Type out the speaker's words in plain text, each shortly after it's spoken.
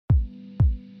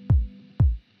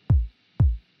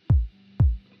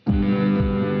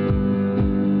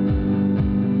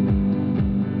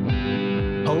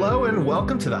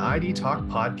Welcome to the ID Talk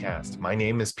podcast. My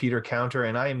name is Peter Counter,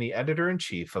 and I am the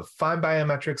editor-in-chief of Find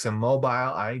Biometrics and Mobile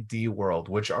ID World,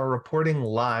 which are reporting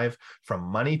live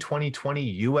from Money20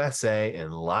 USA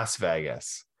in Las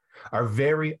Vegas. Our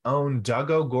very own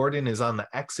Doug O'Gordon is on the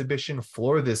exhibition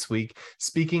floor this week,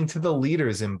 speaking to the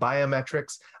leaders in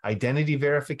biometrics, identity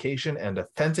verification, and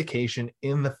authentication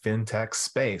in the fintech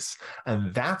space.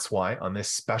 And that's why on this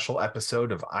special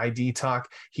episode of ID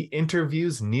Talk, he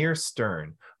interviews Nir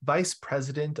Stern, Vice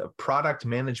President of Product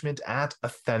Management at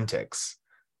AU10TIX's.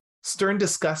 Stern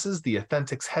discusses the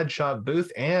AU10TIX's headshot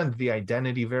booth and the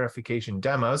identity verification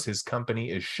demos his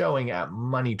company is showing at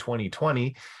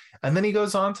Money20, and then he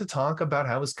goes on to talk about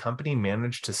how his company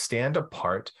managed to stand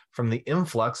apart from the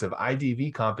influx of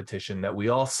IDV competition that we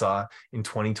all saw in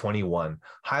 2021,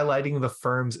 highlighting the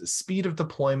firm's speed of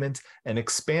deployment and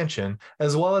expansion,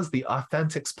 as well as the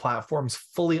AU10TIX's platform's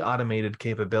fully automated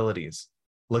capabilities.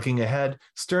 Looking ahead,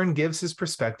 Stern gives his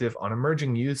perspective on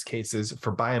emerging use cases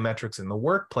for biometrics in the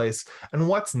workplace and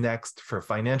what's next for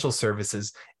financial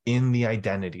services in the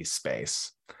identity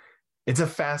space. It's a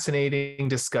fascinating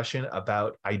discussion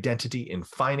about identity in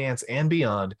finance and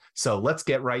beyond, so let's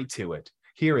get right to it.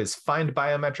 Here is Find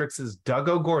Biometrics' Doug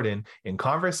O'Gordon in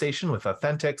conversation with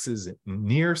AU10TIX's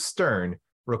Nir Stern,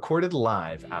 recorded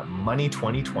live at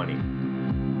Money20.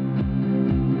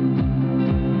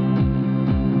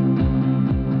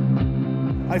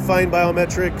 Hi, Find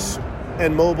Biometrics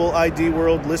and Mobile ID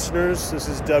World listeners. This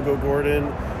is Doug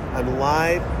O'Gordon. I'm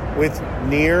live with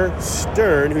Nir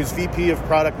Stern, who's VP of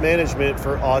Product Management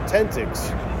for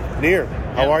AU10TIX's. Nir,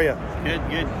 how are you?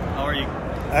 Good. How are you?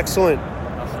 Excellent.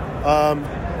 Awesome.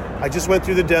 I just went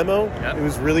through the demo. Yep. It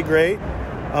was really great.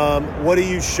 What are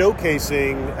you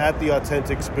showcasing at the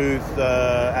AU10TIX's booth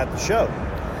at the show?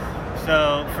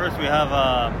 So first we have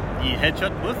the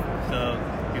headshot booth. So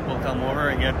people come over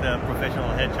and get the professional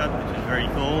headshot, which is very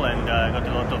cool, and got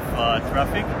a lot of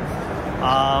traffic.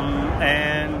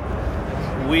 And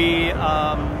we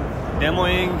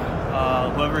demoing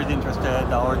whoever is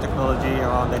interested our technology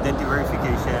around identity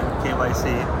verification, KYC,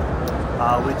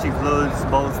 which includes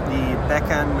both the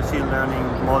backend machine learning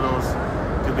models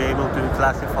to be able to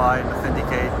classify and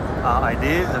authenticate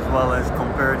IDs, as well as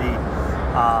compare the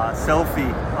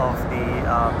selfie of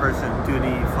the person to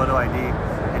the photo ID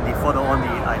and the photo-only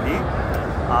ID,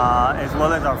 as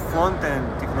well as our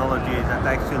front-end technology that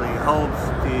actually helps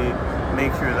to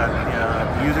make sure that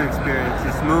the user experience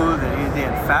is smooth and easy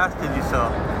and fast, as you saw.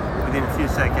 Within a few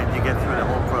seconds, you get through the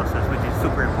whole process, which is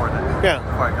super important for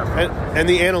our customers. And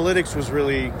the analytics was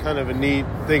really kind of a neat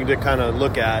thing to kind of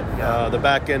look at, the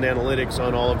back-end analytics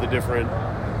on all of the different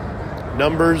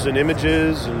numbers and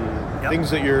images and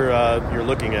things that you're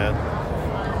looking at.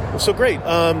 So great.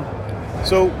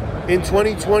 So in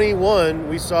 2021,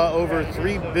 we saw over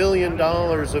 $3 billion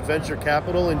of venture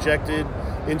capital injected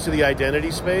into the identity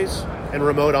space and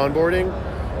remote onboarding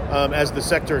as the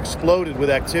sector exploded with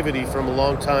activity from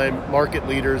longtime market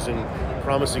leaders and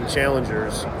promising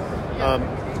challengers.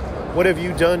 What have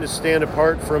you done to stand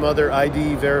apart from other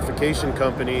ID verification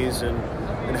companies,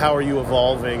 and how are you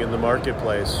evolving in the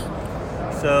marketplace?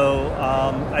 So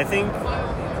I think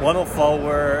one of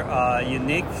our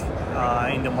unique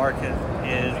in the market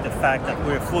is the fact that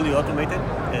we're fully automated,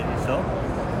 as you saw.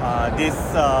 This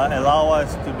allows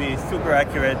us to be super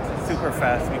accurate, super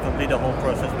fast. We complete the whole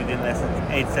process within less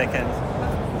than 8 seconds.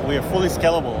 We are fully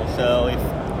scalable, so if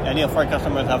any of our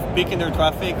customers have peak in their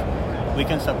traffic, we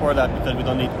can support that because we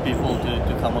don't need people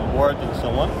to come on board and so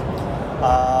on.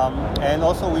 And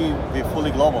also we're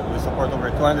fully global. We support over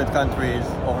 200 countries,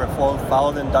 over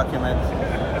 4,000 documents,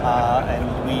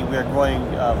 and we are growing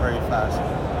very fast.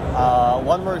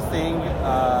 One more thing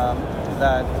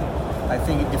that I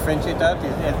think it differentiates that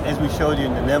is, as we showed you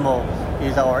in the demo,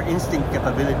 is our instinct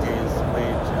capabilities,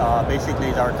 which basically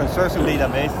is our consortium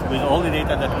database with all the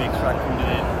data that we extract from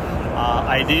the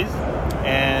IDs,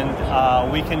 and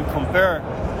we can compare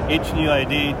each new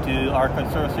ID to our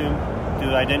consortium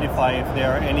to identify if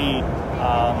there are any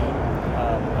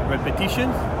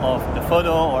repetitions of the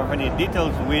photo or any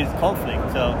details with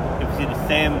conflict. So if you see the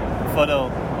same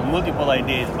photo on multiple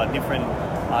IDs but different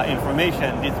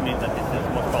information, this means that this is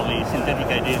most probably synthetic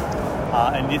IDs,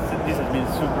 and this has been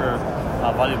super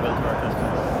valuable to our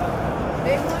customers.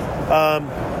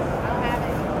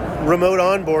 Remote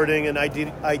onboarding and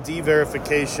ID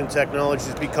verification technology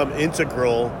has become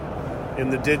integral in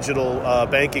the digital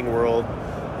banking world,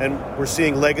 and we're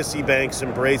seeing legacy banks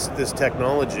embrace this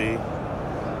technology.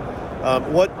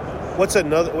 What's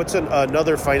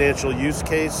another financial use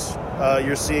case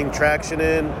you're seeing traction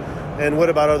in? And what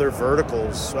about other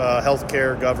verticals,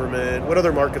 healthcare, government? What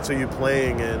other markets are you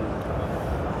playing in?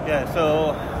 Yeah,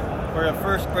 so For the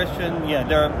first question, yeah,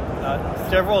 there are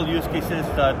several use cases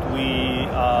that we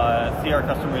see our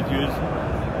customers use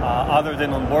other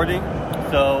than onboarding.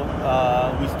 So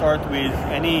we start with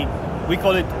we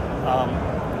call it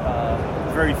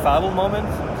verifiable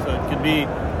moments. So it could be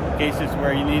cases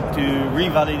where you need to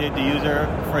revalidate the user.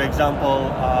 For example,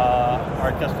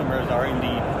 our customers are in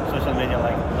the social media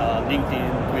like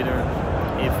LinkedIn, Twitter.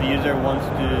 If a user wants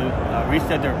to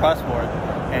reset their password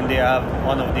and they have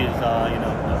one of these,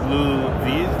 blue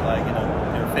V's, like,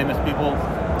 they're famous people,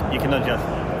 you cannot just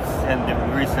send them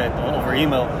reset over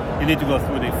email. You need to go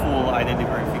through the full identity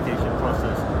verification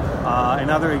process.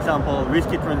 Another example,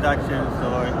 risky transactions,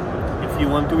 or if you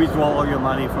want to withdraw all your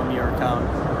money from your account,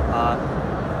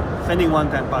 sending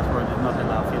one-time password is not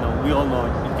enough. We all know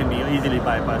it can be easily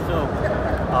bypassed. So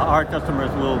our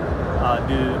customers will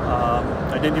do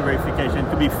identity verification. It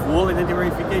could be full identity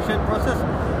verification process,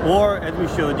 or as we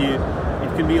showed you,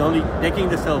 it can be only taking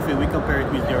the selfie. We compare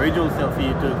it with the original selfie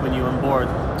you took when you on board,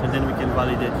 and then we can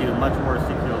validate you much more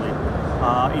securely.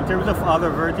 In terms of other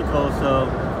verticals, so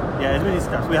yeah, as we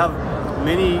discussed, we have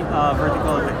many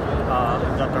verticals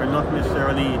that are not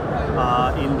necessarily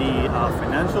in the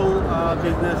financial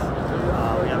business.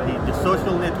 We have the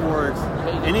social networks.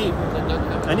 Any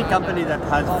company that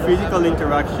has physical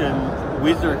interaction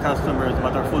with their customers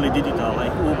but are fully digital,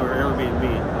 like Uber, Airbnb,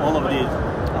 all of these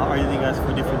are using us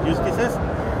for different use cases.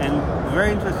 And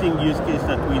very interesting use case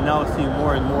that we now see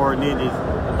more and more need is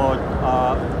about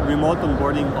remote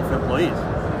onboarding of employees.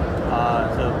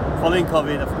 So following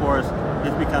COVID, of course,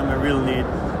 it's become a real need.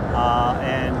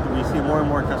 And we see more and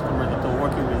more customers that are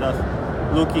working with us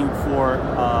looking for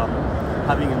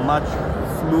having a much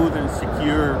smooth and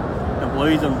secure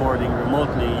employees onboarding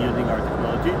remotely using our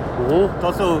technology. Mm-hmm. It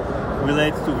also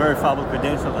relates to verifiable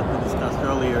credentials that we discussed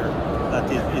earlier. That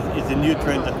is a new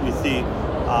trend that we see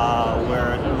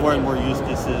where more and more use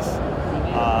cases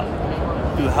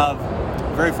to have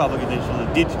verifiable credentials, a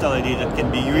digital ID that can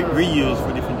be reused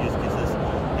for different use cases.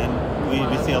 And we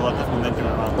see a lot of momentum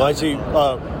around well, I see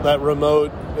that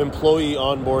remote employee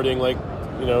onboarding, like,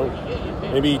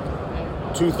 maybe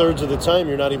 2/3 of the time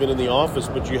you're not even in the office,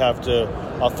 but you have to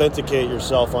authenticate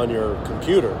yourself on your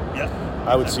computer. Yeah.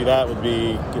 I would see that would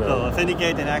be, So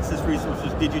authenticate and access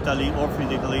resources digitally or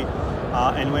physically.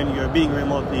 And when you're being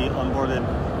remotely onboarded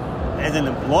as an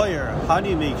employer, how do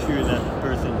you make sure that the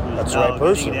person who's now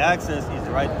getting the access is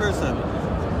the right person?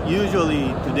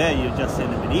 Usually today you just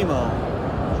send them an email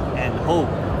and hope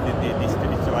that it's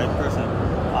the right person.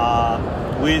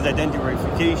 With identity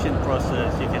verification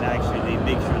process, you can actually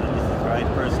make sure that this is the right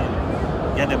person,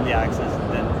 get them the access,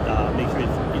 and then make sure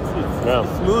it's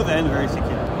smooth and very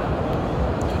secure.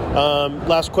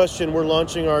 Last question. We're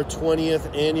launching our 20th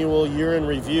annual year in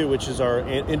review, which is our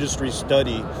industry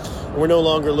study. We're no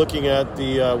longer looking at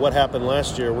the what happened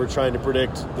last year. We're trying to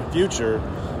predict the future,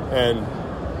 and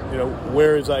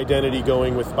where is identity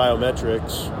going with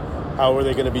biometrics? How are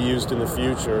they going to be used in the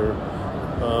future?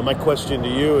 My question to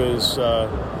you is,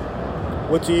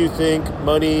 what do you think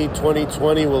Money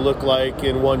 2020 will look like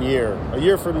in 1 year? A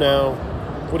year from now,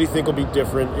 what do you think will be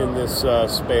different in this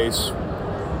space?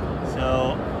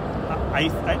 So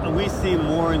we see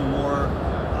more and more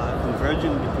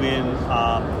convergence between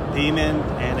payment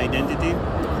and identity,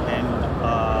 and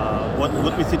what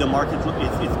we see the market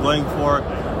is going for,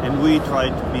 and we try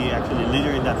to be actually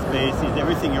leader in that space, is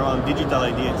everything around digital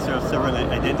ID and self-sovereign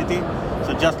identity.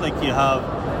 So just like you have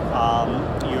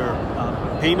your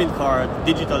payment card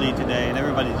digitally today and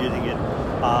everybody's using it,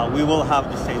 we will have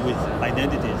the same with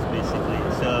identities, basically.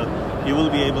 So you will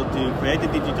be able to create a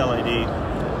digital ID,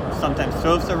 sometimes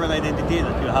self-sovereign identity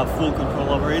that you have full control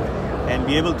over it, and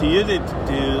be able to use it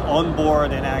to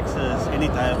onboard and access any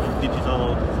type of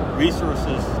digital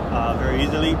resources very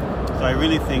easily. So I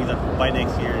really think that by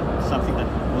next year, something that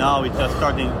now it's just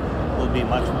starting will be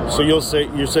much more. So you're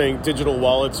saying digital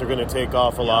wallets are going to take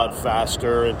off a lot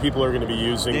faster, and people are going to be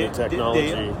using the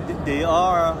technology. They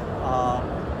are.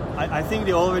 I think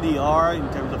they already are in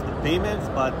terms of the payments,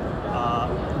 but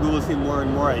we will see more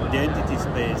and more identity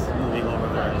space moving over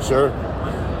there. Sure.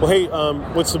 Well, hey,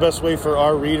 what's the best way for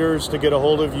our readers to get a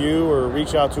hold of you or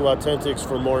reach out to AU10TIX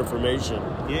for more information?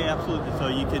 Yeah, absolutely. So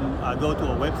you can go to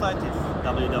our website. It's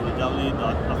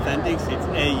www.AU10TIX. It's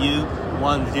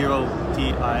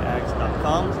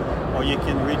AU10TIX.com. Or you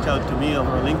can reach out to me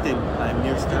over LinkedIn. I'm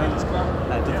Nir Stern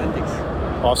at AU10TIX.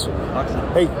 Awesome.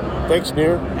 Hey, thanks,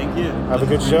 Nir. Thank you. Have a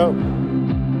good show.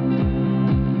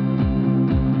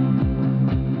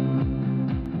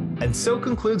 And so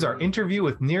concludes our interview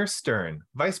with Nir Stern,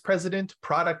 Vice President,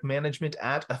 Product Management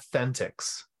at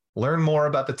AU10TIX. Learn more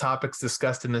about the topics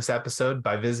discussed in this episode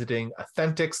by visiting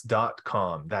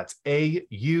AU10TIX's.com. That's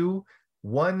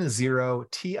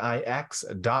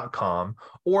AU10TIX's.com,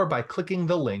 or by clicking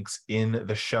the links in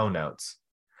the show notes.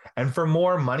 And for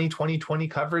more Money 2020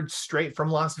 coverage straight from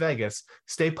Las Vegas,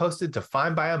 stay posted to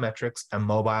Find Biometrics and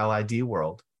Mobile ID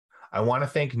World. I want to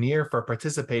thank Nir for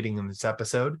participating in this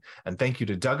episode, and thank you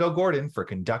to Doug O'Gordon for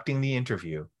conducting the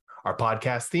interview. Our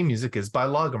podcast theme music is by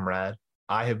Logomrad.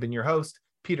 I have been your host,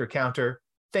 Peter Counter.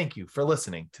 Thank you for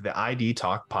listening to the ID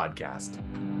Talk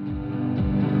podcast.